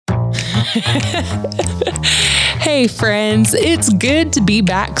Hey friends, it's good to be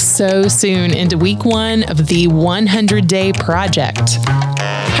back so soon into week 1 of the 100-day project.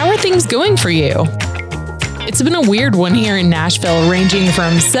 How are things going for you? It's been a weird one here in Nashville, ranging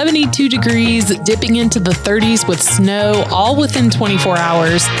from 72 degrees, dipping into the 30s with snow all within 24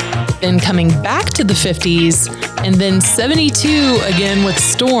 hours, then coming back to the 50s, and then 72 again with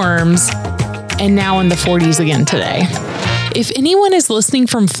storms, and now in the 40s again today. If anyone is listening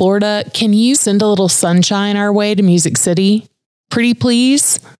from Florida, can you send a little sunshine our way to Music City? Pretty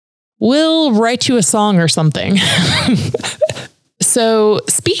please? We'll write you a song or something. So,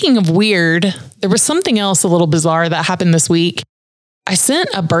 speaking of weird, there was something else a little bizarre that happened this week. I sent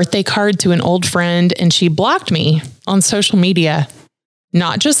a birthday card to an old friend and she blocked me on social media.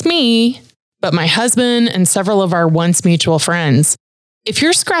 Not just me, but my husband and several of our once mutual friends. If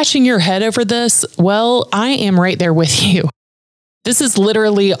you're scratching your head over this, well, I am right there with you. This is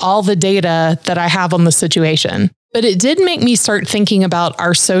literally all the data that I have on the situation. But it did make me start thinking about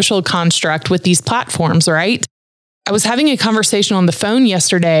our social construct with these platforms, right? I was having a conversation on the phone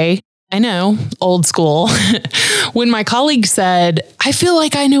yesterday. I know, old school, when my colleague said, I feel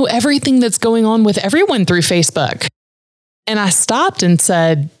like I know everything that's going on with everyone through Facebook. And I stopped and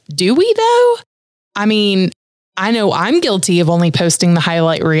said, do we though? I mean, I know I'm guilty of only posting the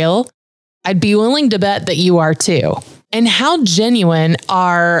highlight reel. I'd be willing to bet that you are too. And how genuine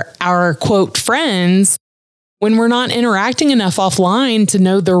are our quote friends when we're not interacting enough offline to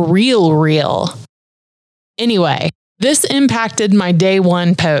know the real? Anyway, this impacted my day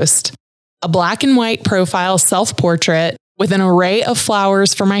 1 post. A black and white profile self-portrait with an array of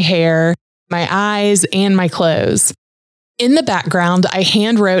flowers for my hair, my eyes, and my clothes. In the background, I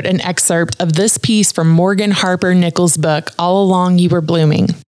handwrote an excerpt of this piece from Morgan Harper Nichols' book, All Along You Were Blooming.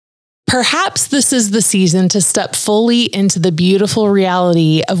 Perhaps this is the season to step fully into the beautiful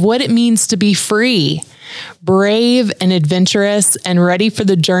reality of what it means to be free, brave and adventurous, and ready for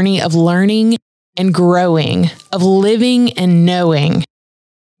the journey of learning and growing, of living and knowing.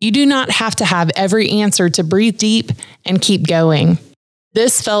 You do not have to have every answer to breathe deep and keep going.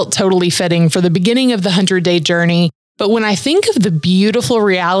 This felt totally fitting for the beginning of the 100-day journey. But when I think of the beautiful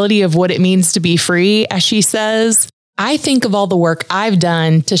reality of what it means to be free, as she says, I think of all the work I've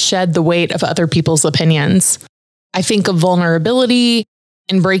done to shed the weight of other people's opinions. I think of vulnerability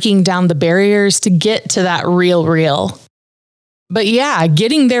and breaking down the barriers to get to that real. But yeah,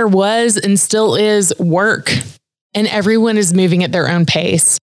 getting there was and still is work, and everyone is moving at their own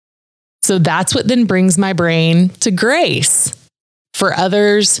pace. So that's what then brings my brain to grace. For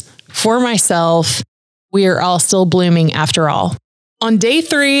others, for myself, we are all still blooming after all. On day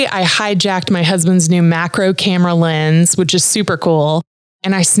 3, I hijacked my husband's new macro camera lens, which is super cool,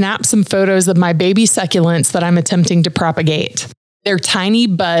 and I snapped some photos of my baby succulents that I'm attempting to propagate. Their tiny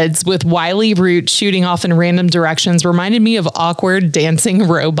buds with wily roots shooting off in random directions reminded me of awkward dancing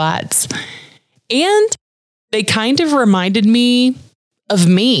robots. And they kind of reminded me of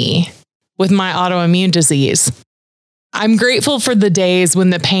me with my autoimmune disease. I'm grateful for the days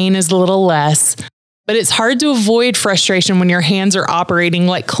when the pain is a little less, but it's hard to avoid frustration when your hands are operating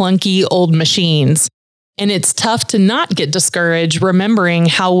like clunky old machines. And it's tough to not get discouraged remembering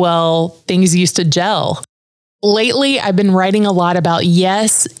how well things used to gel. Lately, I've been writing a lot about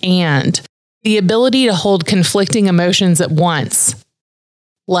yes and the ability to hold conflicting emotions at once.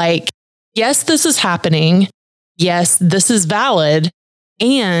 Like, yes, this is happening. Yes, this is valid.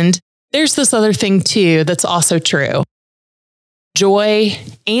 And there's this other thing too that's also true. Joy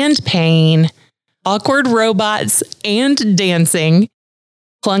and pain, awkward robots and dancing,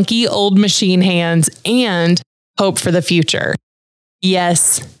 clunky old machine hands, and hope for the future.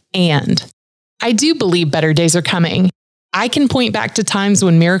 Yes, and. I do believe better days are coming. I can point back to times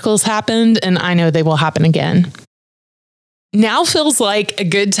when miracles happened, and I know they will happen again. Now feels like a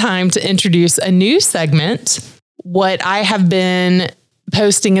good time to introduce a new segment, what I have been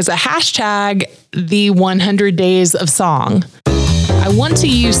posting as a hashtag, the 100 Days of Song. I want to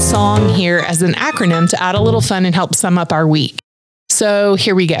use song here as an acronym to add a little fun and help sum up our week. So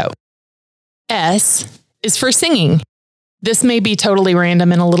here we go. S is for singing. This may be totally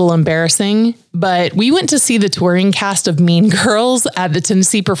random and a little embarrassing, but we went to see the touring cast of Mean Girls at the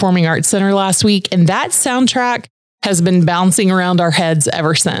Tennessee Performing Arts Center last week, and that soundtrack has been bouncing around our heads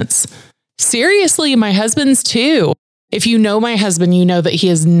ever since. Seriously, my husband's too. If you know my husband, you know that he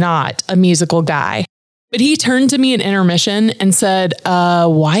is not a musical guy. But he turned to me in intermission and said,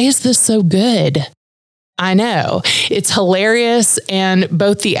 why is this so good? I know, it's hilarious, and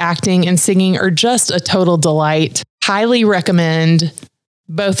both the acting and singing are just a total delight. Highly recommend.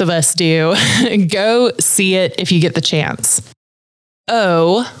 Both of us do. Go see it if you get the chance.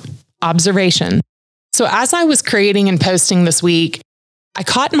 O observation. So as I was creating and posting this week, I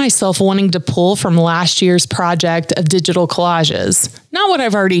caught myself wanting to pull from last year's project of digital collages. Not what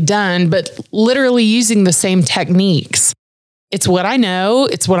I've already done, but literally using the same techniques. It's what I know.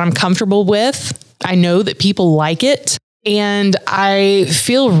 It's what I'm comfortable with. I know that people like it. And I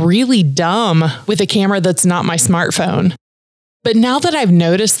feel really dumb with a camera that's not my smartphone. But now that I've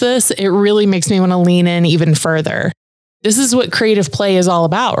noticed this, it really makes me want to lean in even further. This is what creative play is all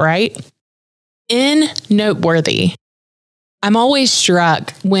about, right? In Noteworthy, I'm always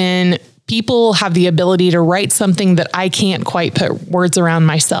struck when people have the ability to write something that I can't quite put words around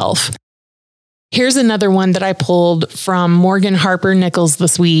myself. Here's another one that I pulled from Morgan Harper Nichols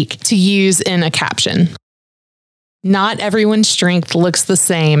this week to use in a caption. Not everyone's strength looks the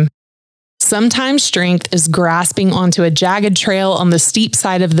same. Sometimes strength is grasping onto a jagged trail on the steep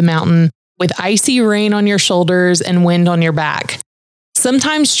side of the mountain with icy rain on your shoulders and wind on your back.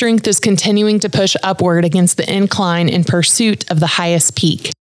 Sometimes strength is continuing to push upward against the incline in pursuit of the highest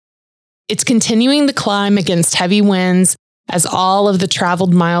peak. It's continuing the climb against heavy winds as all of the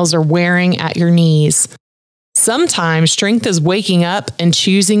traveled miles are wearing at your knees. Sometimes strength is waking up and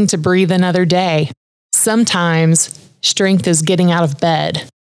choosing to breathe another day. Sometimes strength is getting out of bed.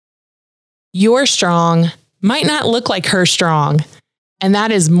 Your strong might not look like her strong, and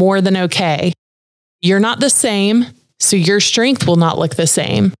that is more than okay. You're not the same, so your strength will not look the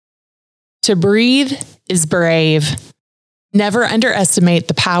same. To breathe is brave. Never underestimate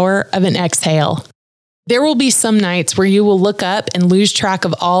the power of an exhale. There will be some nights where you will look up and lose track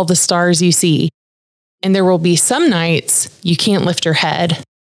of all the stars you see. And there will be some nights you can't lift your head.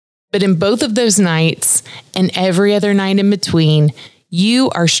 But in both of those nights and every other night in between, you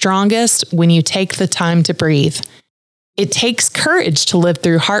are strongest when you take the time to breathe. It takes courage to live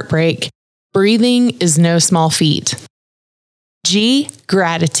through heartbreak. Breathing is no small feat. G,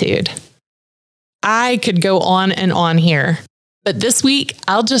 gratitude. I could go on and on here, but this week,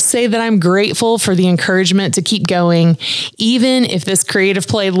 I'll just say that I'm grateful for the encouragement to keep going, even if this creative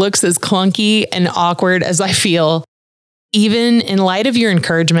play looks as clunky and awkward as I feel. Even in light of your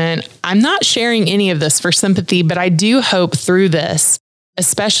encouragement, I'm not sharing any of this for sympathy, but I do hope through this,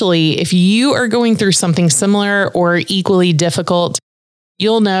 especially if you are going through something similar or equally difficult,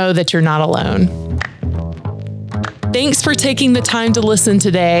 you'll know that you're not alone. Thanks for taking the time to listen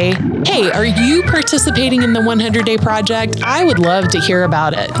today. Hey, are you participating in the 100-Day Project? I would love to hear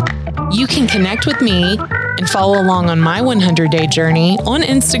about it. You can connect with me and follow along on my 100-day journey on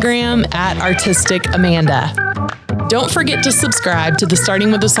Instagram at ArtisticAmanda. Don't forget to subscribe to the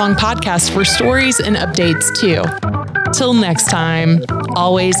Starting With a Song podcast for stories and updates too. Till next time,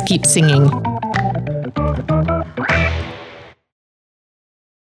 always keep singing.